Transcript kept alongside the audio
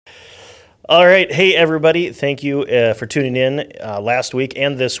All right. Hey, everybody. Thank you for tuning in last week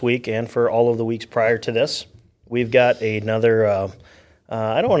and this week and for all of the weeks prior to this. We've got another,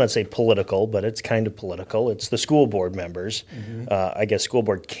 I don't want to say political, but it's kind of political. It's the school board members, I guess school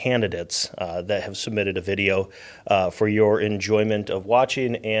board candidates that have submitted a video for your enjoyment of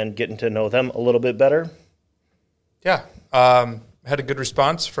watching and getting to know them a little bit better. Yeah. Had a good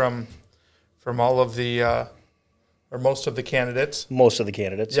response from all of the, or most of the candidates. Most of the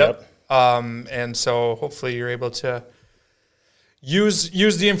candidates, yep. And so hopefully you're able to use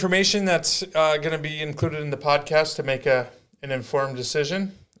the information that's going to be included in the podcast to make an informed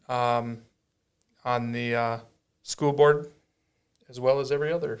decision on the school board as well as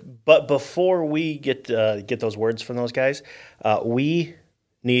every other. But before we get those words from those guys, we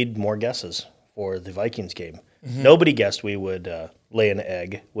need more guesses for the Vikings game. Mm-hmm. Nobody guessed we would lay an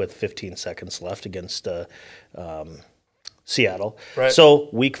egg with 15 seconds left against Seattle. Right. So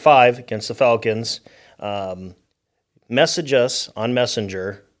week 5 against the Falcons, message us on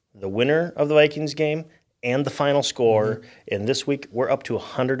Messenger the winner of the Vikings game and the final score. Mm-hmm. And this week we're up to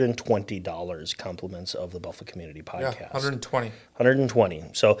 $120 compliments of the Buffalo Community Podcast. Yeah, 120. 120.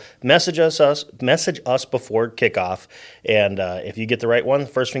 So message us before kickoff, and if you get the right one, the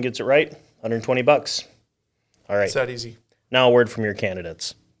first one gets it right, $120. All right. It's that easy. Now a word from your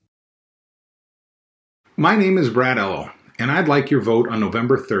candidates. My name is Brad Ello, and I'd like your vote on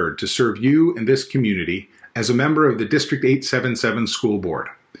November 3rd to serve you and this community as a member of the District 877 School Board.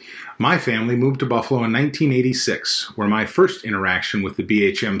 My family moved to Buffalo in 1986, where my first interaction with the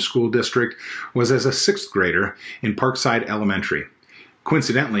BHM School District was as a 6th grader in Parkside Elementary.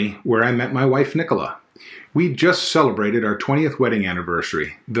 Coincidentally, where I met my wife, Nicola. We just celebrated our 20th wedding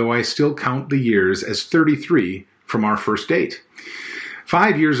anniversary, though I still count the years as 33 from our first date.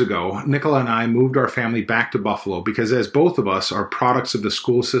 5 years ago, Nicola and I moved our family back to Buffalo because as both of us are products of the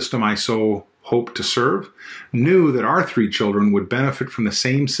school system I so hope to serve, knew that our 3 children would benefit from the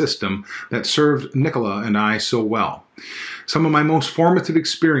same system that served Nicola and I so well. Some of my most formative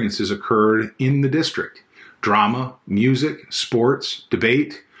experiences occurred in the district. Drama, music, sports,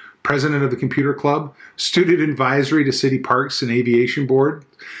 debate, president of the computer club, student advisory to city parks and aviation board,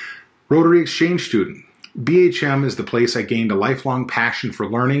 Rotary exchange student. BHM is the place I gained a lifelong passion for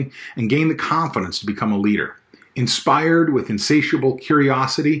learning and gained the confidence to become a leader, inspired with insatiable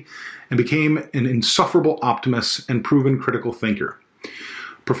curiosity, and became an insufferable optimist and proven critical thinker.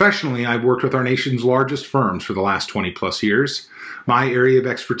 Professionally, I've worked with our nation's largest firms for the last 20 plus years. My area of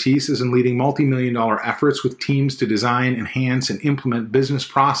expertise is in leading multi-million-dollar efforts with teams to design, enhance, and implement business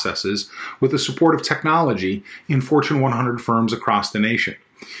processes with the support of technology in Fortune 100 firms across the nation.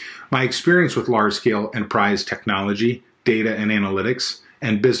 My experience with large-scale enterprise technology, data and analytics,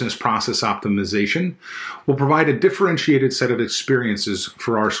 and business process optimization will provide a differentiated set of experiences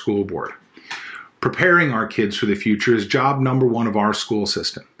for our school board. Preparing our kids for the future is job number 1 of our school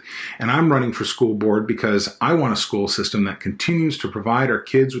system. And I'm running for school board because I want a school system that continues to provide our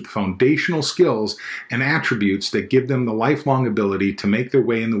kids with foundational skills and attributes that give them the lifelong ability to make their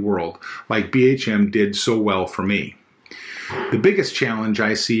way in the world, like BHM did so well for me. The biggest challenge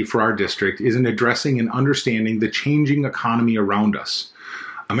I see for our district is in addressing and understanding the changing economy around us.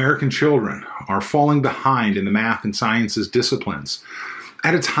 American children are falling behind in the math and sciences disciplines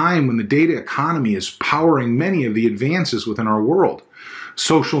at a time when the data economy is powering many of the advances within our world.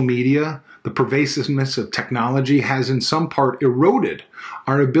 Social media, the pervasiveness of technology has in some part eroded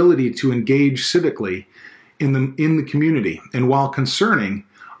our ability to engage civically in the community. And while concerning,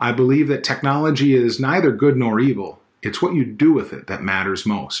 I believe that technology is neither good nor evil. It's what you do with it that matters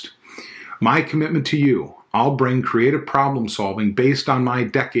most. My commitment to you, I'll bring creative problem solving based on my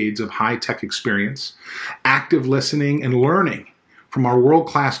decades of high-tech experience, active listening and learning from our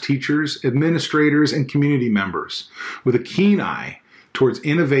world-class teachers, administrators, and community members, with a keen eye towards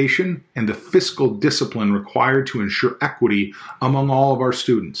innovation and the fiscal discipline required to ensure equity among all of our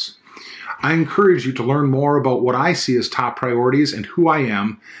students. I encourage you to learn more about what I see as top priorities and who I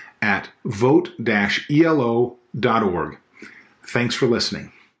am at vote-elo.org. Thanks for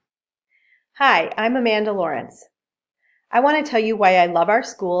listening. Hi, I'm Amanda Lawrence. I want to tell you why I love our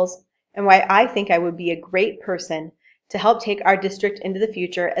schools and why I think I would be a great person to help take our district into the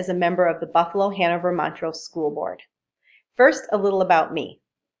future as a member of the Buffalo Hanover Montrose School Board. First, a little about me.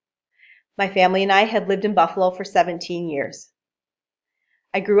 My family and I had lived in Buffalo for 17 years.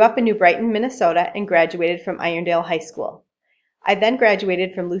 I grew up in New Brighton, Minnesota, and graduated from Irondale High School. I then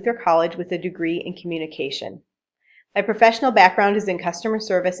graduated from Luther College with a degree in communication. My professional background is in customer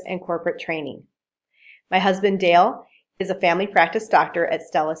service and corporate training. My husband, Dale, is a family practice doctor at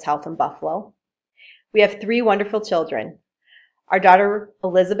Stellis Health in Buffalo. We have 3 wonderful children. Our daughter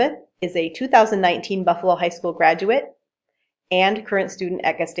Elizabeth is a 2019 Buffalo High School graduate and current student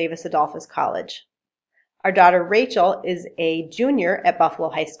at Gustavus Adolphus College. Our daughter Rachel is a junior at Buffalo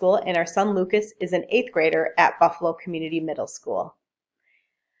High School, and our son Lucas is an 8th grader at Buffalo Community Middle School.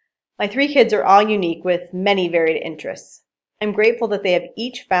 My 3 kids are all unique with many varied interests. I'm grateful that they have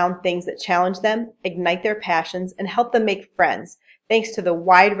each found things that challenge them, ignite their passions, and help them make friends, thanks to the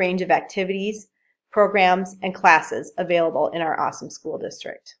wide range of activities, programs, and classes available in our awesome school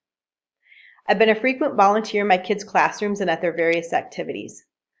district. I've been a frequent volunteer in my kids' classrooms and at their various activities.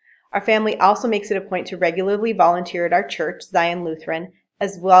 Our family also makes it a point to regularly volunteer at our church, Zion Lutheran,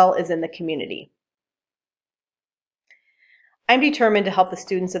 as well as in the community. I'm determined to help the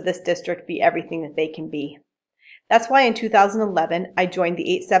students of this district be everything that they can be. That's why in 2011, I joined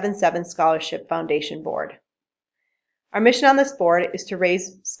the 877 Scholarship Foundation Board. Our mission on this board is to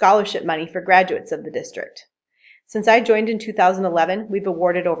raise scholarship money for graduates of the district. Since I joined in 2011, we've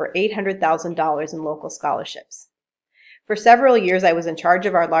awarded over $800,000 in local scholarships. For several years, I was in charge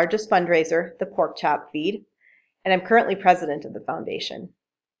of our largest fundraiser, the Pork Chop Feed, and I'm currently president of the foundation.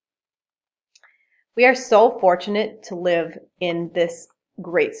 We are so fortunate to live in this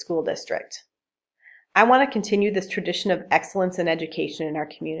great school district. I want to continue this tradition of excellence in education in our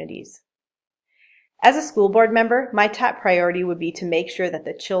communities. As a school board member, my top priority would be to make sure that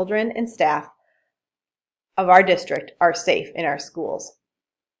the children and staff of our district are safe in our schools.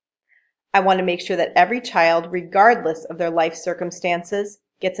 I want to make sure that every child, regardless of their life circumstances,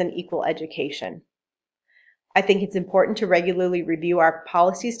 gets an equal education. I think it's important to regularly review our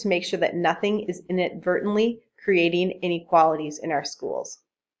policies to make sure that nothing is inadvertently creating inequalities in our schools.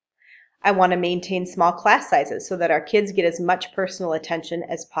 I want to maintain small class sizes so that our kids get as much personal attention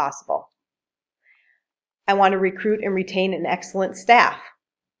as possible. I want to recruit and retain an excellent staff.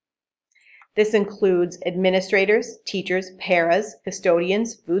 This includes administrators, teachers, paras,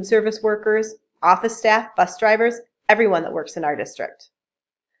 custodians, food service workers, office staff, bus drivers, everyone that works in our district.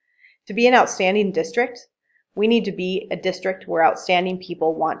 To be an outstanding district, we need to be a district where outstanding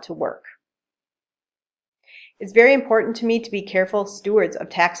people want to work. It's very important to me to be careful stewards of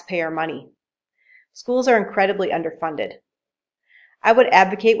taxpayer money. Schools are incredibly underfunded. I would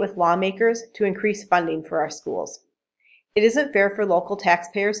advocate with lawmakers to increase funding for our schools. It isn't fair for local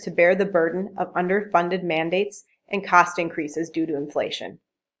taxpayers to bear the burden of underfunded mandates and cost increases due to inflation.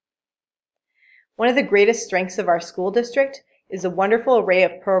 One of the greatest strengths of our school district is the wonderful array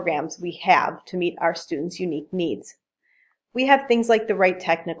of programs we have to meet our students' unique needs. We have things like the Wright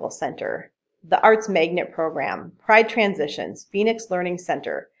Technical Center, the Arts Magnet Program, Pride Transitions, Phoenix Learning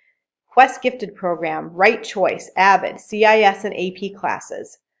Center, Quest Gifted Program, Right Choice, Avid, CIS and AP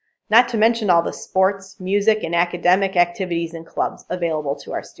classes, not to mention all the sports, music, and academic activities and clubs available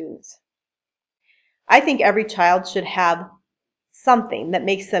to our students. I think every child should have something that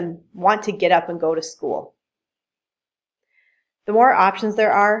makes them want to get up and go to school. The more options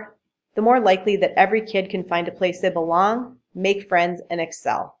there are, the more likely that every kid can find a place they belong, make friends, and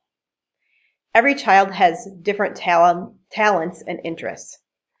excel. Every child has different talents and interests.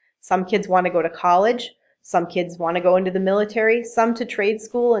 Some kids want to go to college, some kids want to go into the military, some to trade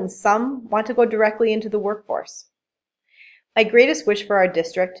school, and some want to go directly into the workforce. My greatest wish for our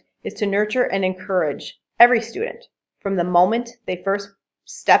district is to nurture and encourage every student from the moment they first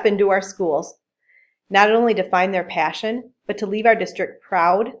step into our schools, not only to find their passion, but to leave our district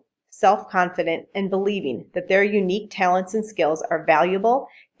proud, self-confident, and believing that their unique talents and skills are valuable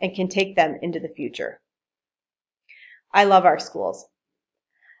and can take them into the future. I love our schools.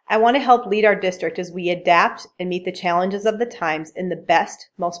 I want to help lead our district as we adapt and meet the challenges of the times in the best,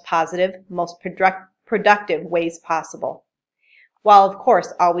 most positive, most productive ways possible, while of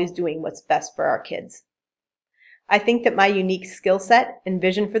course always doing what's best for our kids. I think that my unique skill set and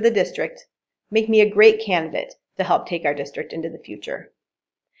vision for the district make me a great candidate to help take our district into the future.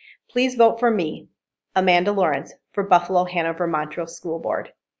 Please vote for me, Amanda Lawrence, for Buffalo Hanover Montrose School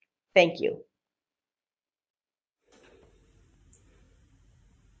Board. Thank you.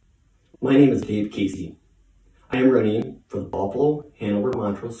 My name is Dave Casey. I am running for the Buffalo Hanover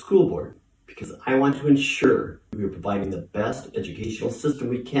Montrose School Board because I want to ensure we are providing the best educational system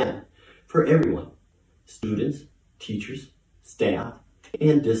we can for everyone, students, teachers, staff,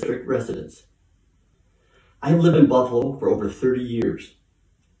 and district residents. I lived in Buffalo for over 30 years.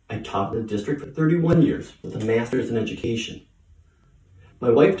 I taught in the district for 31 years with a master's in education. My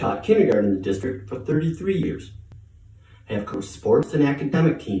wife taught kindergarten in the district for 33 years. I have coached sports and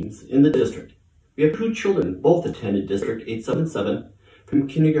academic teams in the district. We have 2 children, both attended District 877 from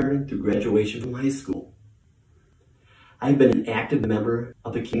kindergarten through graduation from high school. I've been an active member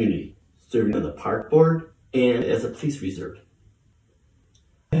of the community, serving on the park board and as a police reserve.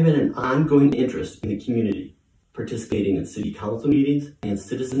 I have an ongoing interest in the community, participating in city council meetings and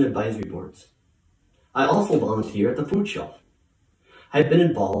citizen advisory boards. I also volunteer at the food shelf. I've been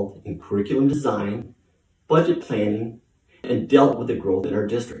involved in curriculum design, budget planning, and dealt with the growth in our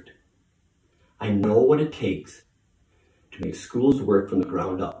district. I know what it takes to make schools work from the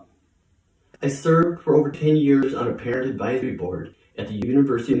ground up. I served for over 10 years on a parent advisory board at the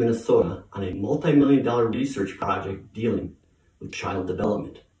University of Minnesota on a multi-million-dollar research project dealing with child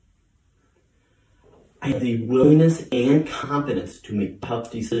development. I have the willingness and confidence to make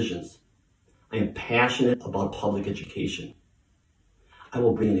tough decisions. I am passionate about public education. I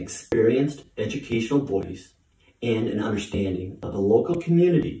will bring an experienced educational voice and an understanding of the local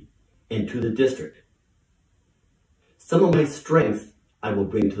community and to the district. Some of my strengths I will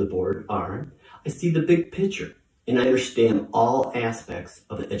bring to the board are, I see the big picture and I understand all aspects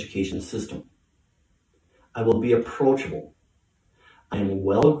of the education system. I will be approachable. I am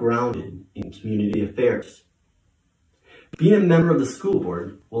well grounded in community affairs. Being a member of the school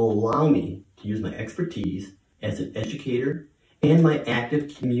board will allow me to use my expertise as an educator and my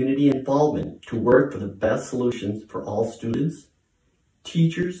active community involvement to work for the best solutions for all students,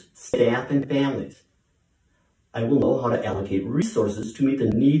 teachers, staff, and families. I will know how to allocate resources to meet the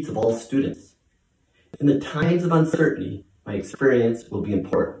needs of all students. In the times of uncertainty, my experience will be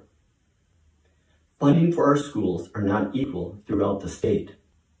important. Funding for our schools are not equal throughout the state.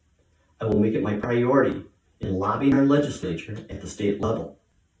 I will make it my priority in lobbying our legislature at the state level.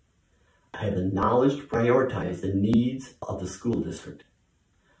 I have the knowledge to prioritize the needs of the school district.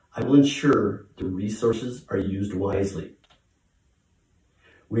 I will ensure the resources are used wisely.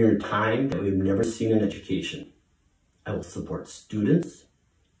 We are in a time that we've never seen in education. I will support students,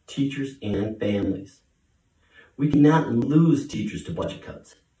 teachers, and families. We cannot lose teachers to budget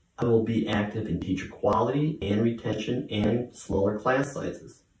cuts. I will be active in teacher quality and retention and smaller class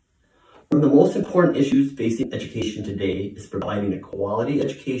sizes. One of the most important issues facing education today is providing a quality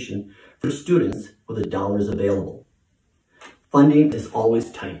education for students with the dollars available. Funding is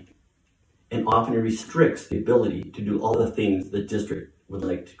always tight, and often it restricts the ability to do all the things the district would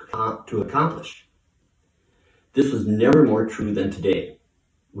like to accomplish. This was never more true than today.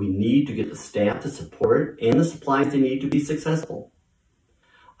 We need to get the staff to support and the supplies they need to be successful.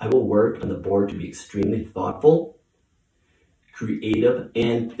 I will work on the board to be extremely thoughtful, creative,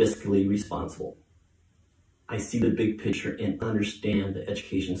 and fiscally responsible. I see the big picture and understand the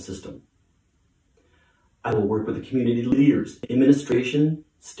education system. I will work with the community leaders, administration,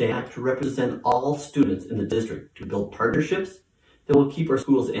 staff to represent all students in the district to build partnerships that will keep our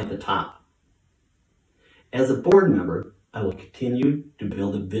schools at the top. As a board member, I will continue to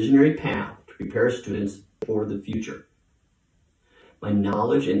build a visionary path to prepare students for the future. My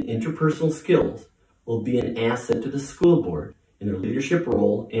knowledge and interpersonal skills will be an asset to the school board in their leadership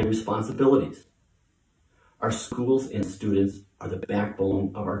role and responsibilities. Our schools and students are the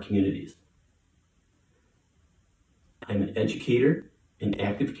backbone of our communities. I'm an educator, an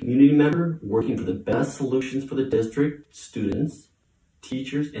active community member working for the best solutions for the district, students,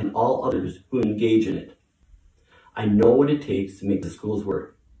 teachers, and all others who engage in it. I know what it takes to make the schools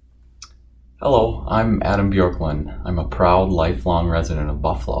work. Hello, I'm Adam Bjorklund. I'm a proud lifelong resident of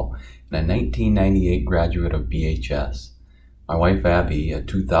Buffalo and a 1998 graduate of BHS. My wife Abby, a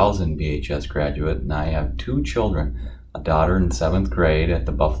 2000 BHS graduate, and I have two children, a daughter in 7th grade at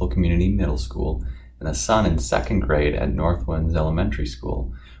the Buffalo Community Middle School and a son in 2nd grade at Northwinds Elementary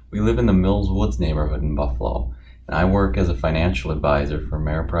School. We live in the Mills Woods neighborhood in Buffalo, and I work as a financial advisor for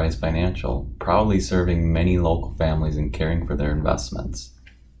Ameriprise Financial, proudly serving many local families and caring for their investments.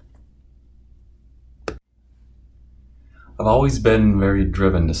 I've always been very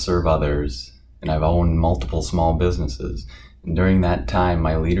driven to serve others, and I've owned multiple small businesses. And during that time,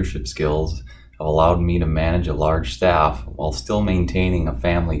 my leadership skills have allowed me to manage a large staff while still maintaining a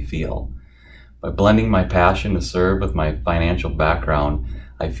family feel. By blending my passion to serve with my financial background,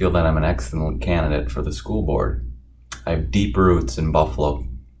 I feel that I'm an excellent candidate for the school board. I have deep roots in Buffalo.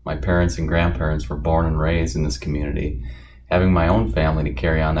 My parents and grandparents were born and raised in this community. Having my own family to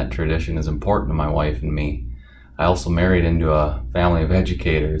carry on that tradition is important to my wife and me. I also married into a family of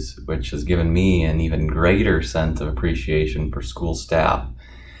educators, which has given me an even greater sense of appreciation for school staff.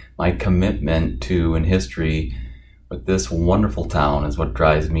 My commitment to and history with this wonderful town is what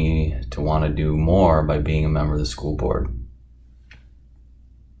drives me to want to do more by being a member of the school board.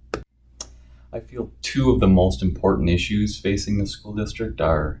 I feel two of the most important issues facing the school district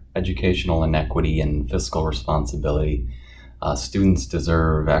are educational inequity and fiscal responsibility. Students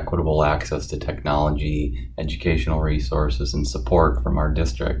deserve equitable access to technology, educational resources, and support from our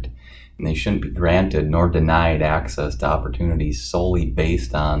district. and they shouldn't be granted nor denied access to opportunities solely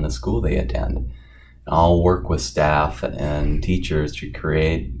based on the school they attend. I'll work with staff and teachers to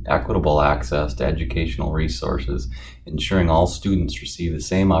create equitable access to educational resources, ensuring all students receive the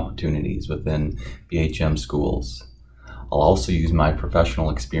same opportunities within BHM schools. I'll also use my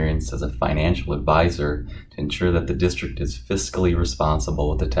professional experience as a financial advisor to ensure that the district is fiscally responsible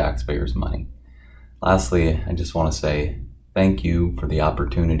with the taxpayers' money. Lastly, I just want to say thank you for the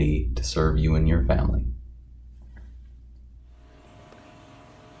opportunity to serve you and your family.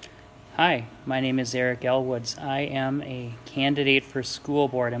 Hi, my name is Eric Elwoods. I am a candidate for school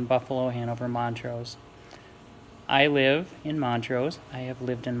board in Buffalo, Hanover, Montrose. I live in Montrose. I have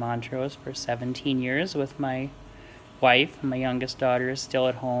lived in Montrose for 17 years with my wife. My youngest daughter is still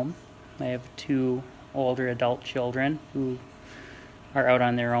at home. I have 2 older adult children who are out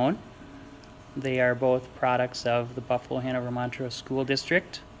on their own. They are both products of the Buffalo, Hanover, Montrose School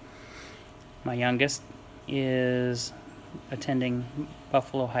District. My youngest is attending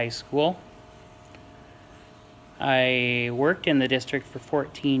Buffalo High School. I worked in the district for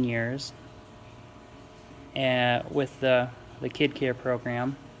 14 years with the Kid Care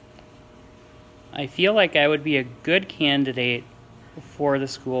program. I feel like I would be a good candidate for the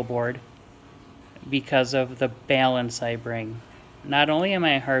school board because of the balance I bring. Not only am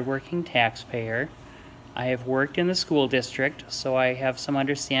I a hardworking taxpayer, I have worked in the school district, so I have some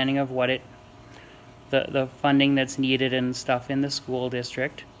understanding of what the funding that's needed and stuff in the school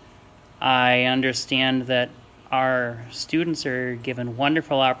district. I understand that our students are given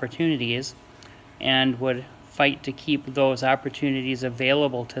wonderful opportunities and would fight to keep those opportunities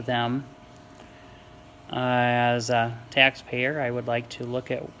available to them. As a taxpayer, I would like to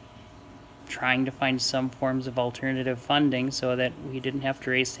look at trying to find some forms of alternative funding so that we didn't have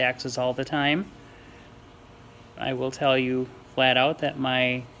to raise taxes all the time. I will tell you flat out that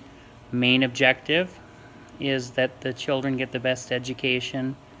my main objective is that the children get the best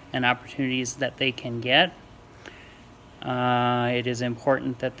education and opportunities that they can get. It is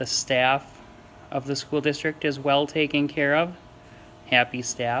important that the staff of the school district is well taken care of, happy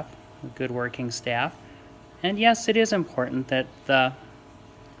staff, good working staff. And yes, it is important that the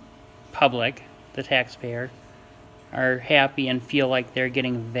public, the taxpayer, are happy and feel like they're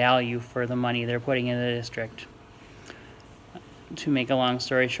getting value for the money they're putting in the district. To make a long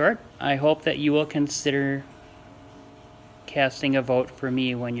story short, I hope that you will consider casting a vote for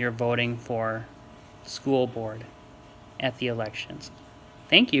me when you're voting for school board at the elections.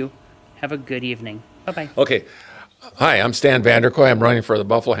 Thank you. Have a good evening. Bye-bye. Okay. Hi, I'm Stan Vanderkoy. I'm running for the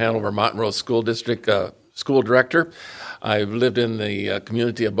Buffalo, Hanover, Montrose School District School Director. I've lived in the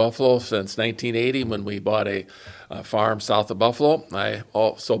community of Buffalo since 1980 when we bought a farm south of Buffalo.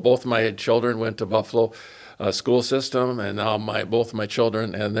 Both my children went to Buffalo school system, and now both my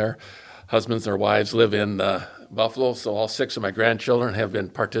children and their husbands or wives live in Buffalo, so all 6 of my grandchildren have been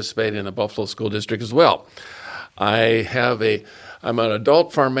participating in the Buffalo School District as well. I'm an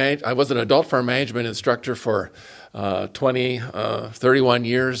adult farm I was an adult farm management instructor for 31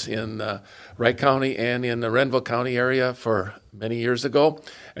 years in Wright County and in the Renville County area for many years ago,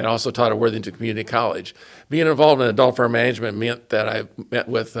 and also taught at Worthington Community College. Being involved in adult farm management meant that I met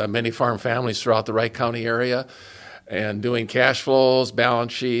with many farm families throughout the Wright County area and doing cash flows,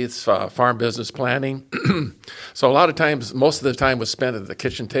 balance sheets, farm business planning. So a lot of times, most of the time was spent at the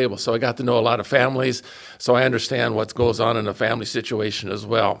kitchen table. So I got to know a lot of families, so I understand what goes on in a family situation as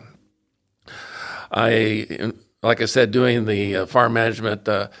well. Like I said, doing the farm management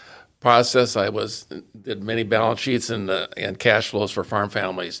process, I did many balance sheets and cash flows for farm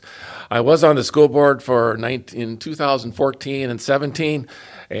families. I was on the school board in 2014 and 17,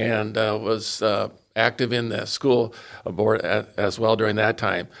 and was active in the school board as well during that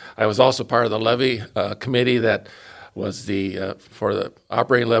time. I was also part of the levy committee that was for the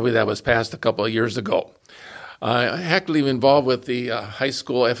operating levy that was passed a couple of years ago. I'm actively involved with the high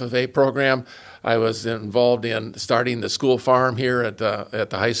school FFA program. I was involved in starting the school farm here at the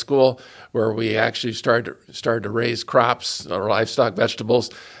high school, where we actually started to raise crops or livestock, vegetables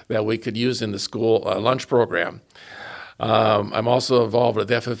that we could use in the school lunch program. I'm also involved with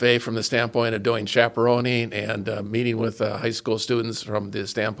FFA from the standpoint of doing chaperoning and meeting with high school students from the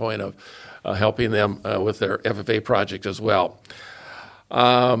standpoint of helping them with their FFA project as well.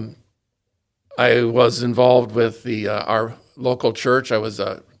 I was involved with our local church. I was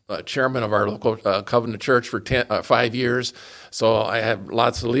chairman of our local Covenant Church for 5 years. So I have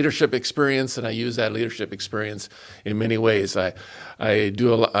lots of leadership experience, and I use that leadership experience in many ways. I did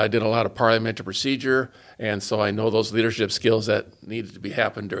a lot of parliamentary procedure, and so I know those leadership skills that needed to be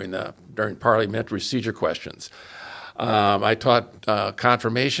happen during parliamentary procedure questions. I taught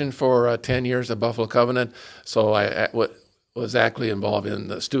confirmation for 10 years at Buffalo Covenant, so I was actively involved in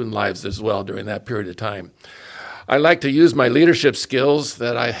the student lives as well during that period of time. I like to use my leadership skills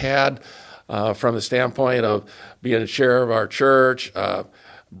that I had from the standpoint of being a chair of our church,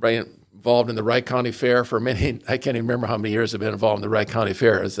 being involved in the Wright County Fair for many. I can't even remember how many years I've been involved in the Wright County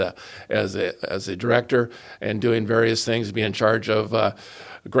Fair as a director, and doing various things, being in charge of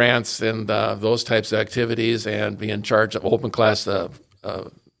grants and those types of activities, and being in charge of open class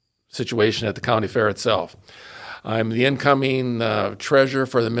situation at the county fair itself. I'm the incoming treasurer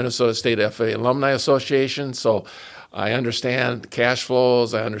for the Minnesota State FA Alumni Association, so I understand cash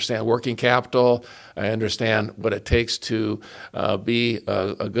flows, I understand working capital, I understand what it takes to be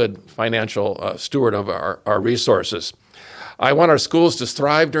a good financial steward of our resources. I want our schools to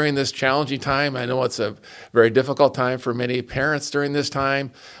thrive during this challenging time. I know it's a very difficult time for many parents during this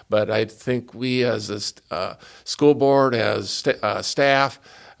time, but I think we as a school board, as staff,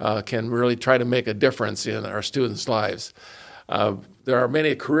 can really try to make a difference in our students' lives. There are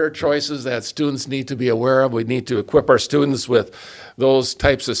many career choices that students need to be aware of. We need to equip our students with those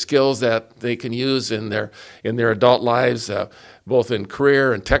types of skills that they can use in their adult lives, both in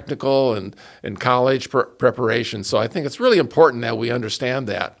career and technical and in college preparation. So I think it's really important that we understand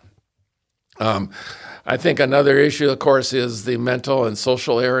that. I think another issue, of course, is the mental and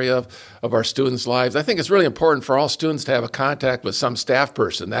social area of our students' lives. I think it's really important for all students to have a contact with some staff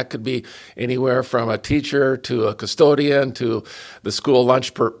person. That could be anywhere from a teacher to a custodian to the school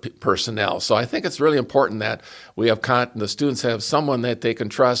lunch personnel. So I think it's really important that we have the students have someone that they can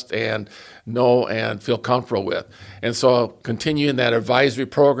trust and know and feel comfortable with. And so continuing that advisory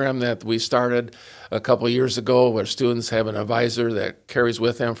program that we started a couple of years ago, where students have an advisor that carries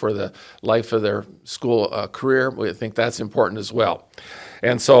with them for the life of their school career. We think that's important as well.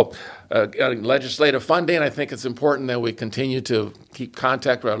 And so legislative funding, I think it's important that we continue to keep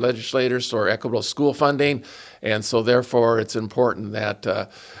contact with our legislators for equitable school funding. And so therefore, it's important that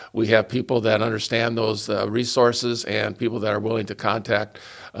we have people that understand those resources and people that are willing to contact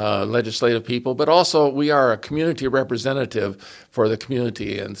legislative people. But also, we are a community representative for the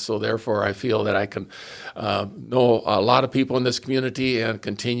community. And so therefore, I feel that I can know a lot of people in this community and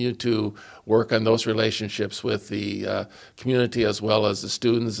continue to work on those relationships with the community as well as the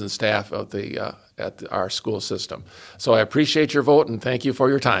students and staff of our school system. So I appreciate your vote and thank you for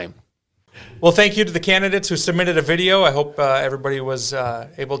your time. Well, thank you to the candidates who submitted a video. I hope everybody was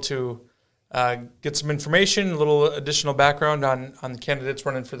able to get some information, a little additional background on the candidates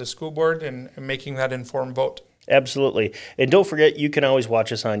running for the school board and making that informed vote. Absolutely. And don't forget, you can always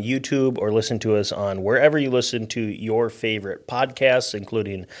watch us on YouTube or listen to us on wherever you listen to your favorite podcasts,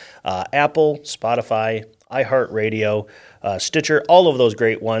 including Apple, Spotify, iHeartRadio, Stitcher, all of those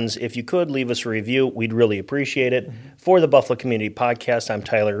great ones. If you could leave us a review, we'd really appreciate it. Mm-hmm. For the Buffalo Community Podcast, I'm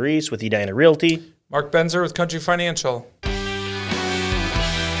Tyler Reese with Edina Realty. Mark Benzer with Country Financial.